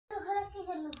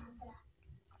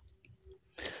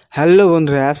Hello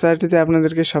বন্ধুরা, apps আরটিতে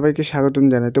আপনাদেরকে সবাইকে স্বাগতম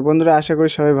জানাই। তো বন্ধুরা, আশা করি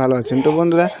সবাই ভালো আছেন। তো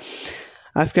বন্ধুরা,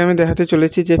 আজকে আমি দেখাতে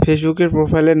চলেছি যে ফেসবুকের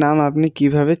প্রোফাইলের নাম আপনি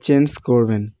কিভাবে চেঞ্জ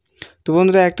করবেন। তো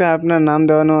বন্ধুরা, একটা আপনার নাম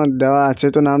দেওয়া আছে,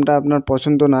 তো নামটা আপনার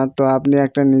পছন্দ না, তো আপনি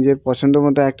একটা নিজের পছন্দ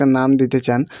মতো একটা নাম দিতে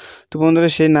চান। তো বন্ধুরা,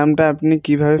 সেই নামটা আপনি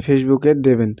কিভাবে ফেসবুকে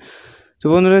দেবেন। তো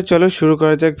বন্ধুরা, চলো শুরু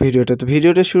করা যাক ভিডিওটা। তো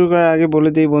ভিডিওটা শুরু করার আগে বলে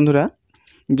দিই বন্ধুরা,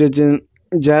 যে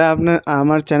যারা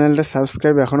আমার চ্যানেলটা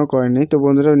সাবস্ক্রাইব এখনও করেনি, তো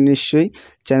বন্ধুরা নিশ্চয়ই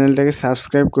চ্যানেলটাকে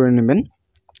সাবস্ক্রাইব করে নেবেন।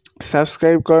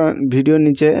 সাবস্ক্রাইব করা ভিডিওর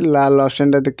নিচে লাল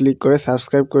অপশানটাতে ক্লিক করে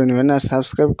সাবস্ক্রাইব করে নেবেন। আর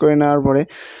সাবস্ক্রাইব করে নেওয়ার পরে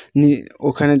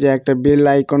ওখানে যে একটা বেল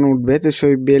আইকন উঠবে, তো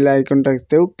সেই বেল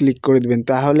আইকনটাতেও ক্লিক করে দেবেন।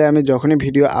 তাহলে আমি যখনই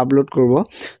ভিডিও আপলোড করব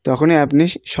তখনই আপনি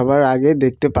সবার আগে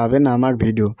দেখতে পাবেন আমার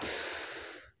ভিডিও।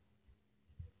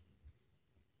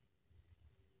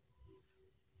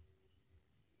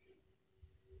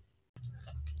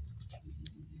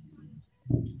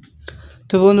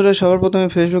 তো বন্ধুরা, সবার প্রথমে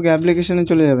ফেসবুক অ্যাপ্লিকেশানে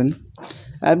চলে যাবেন।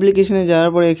 অ্যাপ্লিকেশানে যাওয়ার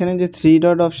পরে এখানে যে 3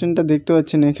 ডট অপশানটা দেখতে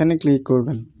পাচ্ছেন, এখানে ক্লিক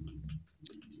করবেন।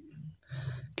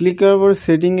 ক্লিক করার পরে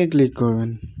সেটিংয়ে ক্লিক করবেন।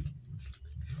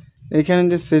 এখানে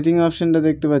যে সেটিং অপশানটা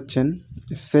দেখতে পাচ্ছেন,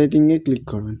 সেটিংয়ে ক্লিক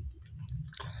করবেন।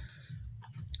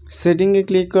 সেটিংয়ে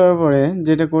ক্লিক করার পরে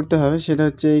যেটা করতে হবে সেটা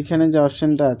হচ্ছে এইখানে যে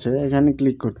অপশানটা আছে এখানে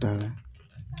ক্লিক করতে হবে।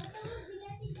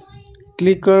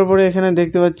 ক্লিক করার পরে এখানে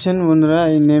দেখতে পাচ্ছেন বন্ধুরা,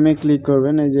 এই নেমে ক্লিক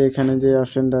করবেন। এই যে এখানে যে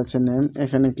অপশানটা আছে নেম,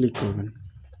 এখানে ক্লিক করবেন।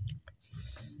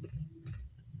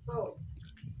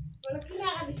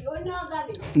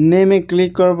 নেমে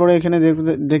ক্লিক করার পরে এখানে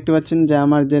দেখতে পাচ্ছেন যে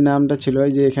আমার যে নামটা ছিল,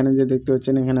 এই যে এখানে যে দেখতে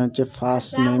পাচ্ছেন এখানে হচ্ছে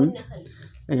ফার্স্ট নেম,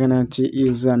 এখানে হচ্ছে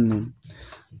ইউজার নেম।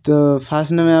 তো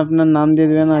ফার্স্ট নেমে আপনার নাম দিয়ে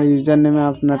দেবেন আর ইউজার নেমে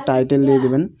আপনার টাইটেল দিয়ে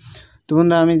দেবেন। তো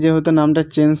বন্ধুরা, আমি যেহেতু নামটা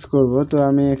চেঞ্জ করব, তো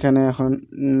আমি এখানে এখন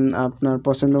আপনার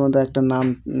পছন্দ মতো একটা নাম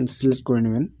সিলেক্ট করে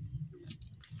নেবেন।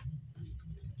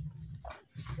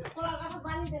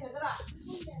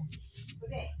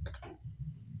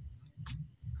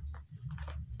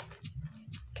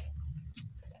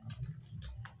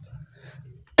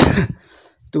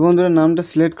 তো বন্ধুরা, নামটা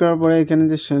সিলেক্ট করার পরে এখানে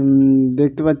যে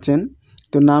দেখতে পাচ্ছেন,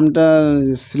 তো নামটা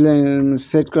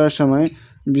সেট করার সময়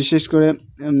বিশেষ করে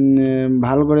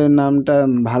ভালো করে নামটা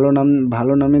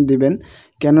ভালো নামে দিবেন।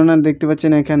 কেননা দেখতে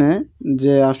পাচ্ছেন এখানে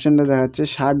যে অপশানটা দেখাচ্ছে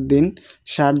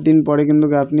 60 দিন পরে কিন্তু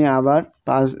আপনি আবার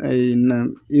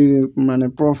মানে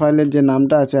প্রোফাইলের যে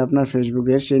নামটা আছে আপনার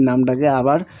ফেসবুকের, সেই নামটাকে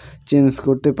আবার চেঞ্জ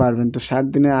করতে পারবেন। তো 60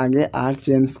 দিনের আগে আর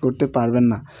চেঞ্জ করতে পারবেন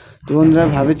না। তো বন্ধুরা,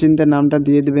 ভাবে চিন্তে নামটা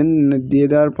দিয়ে দেবেন। দিয়ে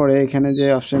দেওয়ার পরে এখানে যে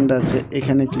অপশানটা আছে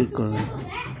এখানে ক্লিক করবেন।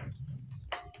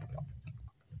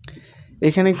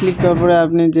 এখানে ক্লিক করার পরে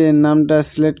আপনি যে নামটা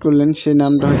সিলেক্ট করলেন সেই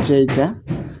নামটা হচ্ছে এইটা।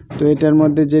 তো এটার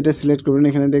মধ্যে যেটা সিলেক্ট করবেন,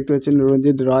 এখানে দেখতে পাচ্ছেন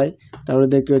রঞ্জিত রয়, তারপরে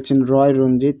দেখতে পাচ্ছেন রয়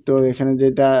রঞ্জিত। তো এখানে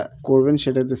যেটা করবেন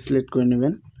সেটাতে সিলেক্ট করে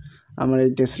নেবেন। আমার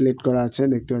এইটা সিলেক্ট করা আছে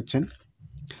দেখতে পাচ্ছেন।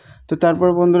 তো তারপর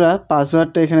বন্ধুরা,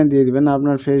 পাসওয়ার্ডটা এখানে দিয়ে দিবেন।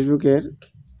 আপনার ফেসবুকের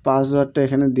পাসওয়ার্ডটা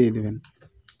এখানে দিয়ে দিবেন।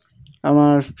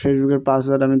 আমার ফেসবুকের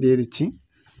পাসওয়ার্ড আমি দিয়ে দিচ্ছি।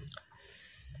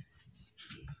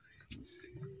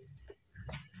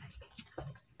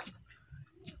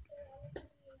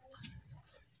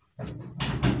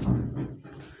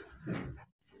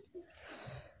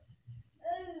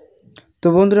 তো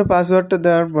বন্ধুরা, পাসওয়ার্ডটা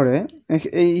দেওয়ার পরে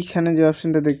এইখানে যে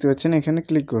অপশানটা দেখতে পাচ্ছেন এখানে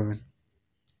ক্লিক করবেন।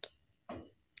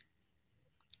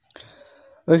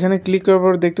 ওইখানে ক্লিক করার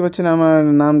পর দেখতে পাচ্ছেন আমার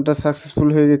নামটা সাকসেসফুল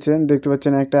হয়ে গেছে। দেখতে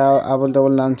পাচ্ছেন একটা আবল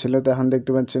তাবল নাম ছিল, তো এখন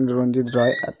দেখতে পাচ্ছেন রঞ্জিত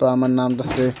রয়। তো আমার নামটা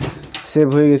সেভ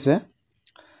হয়ে গেছে।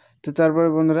 তো তারপরে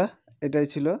বন্ধুরা, এটাই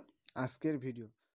ছিল আজকের ভিডিও।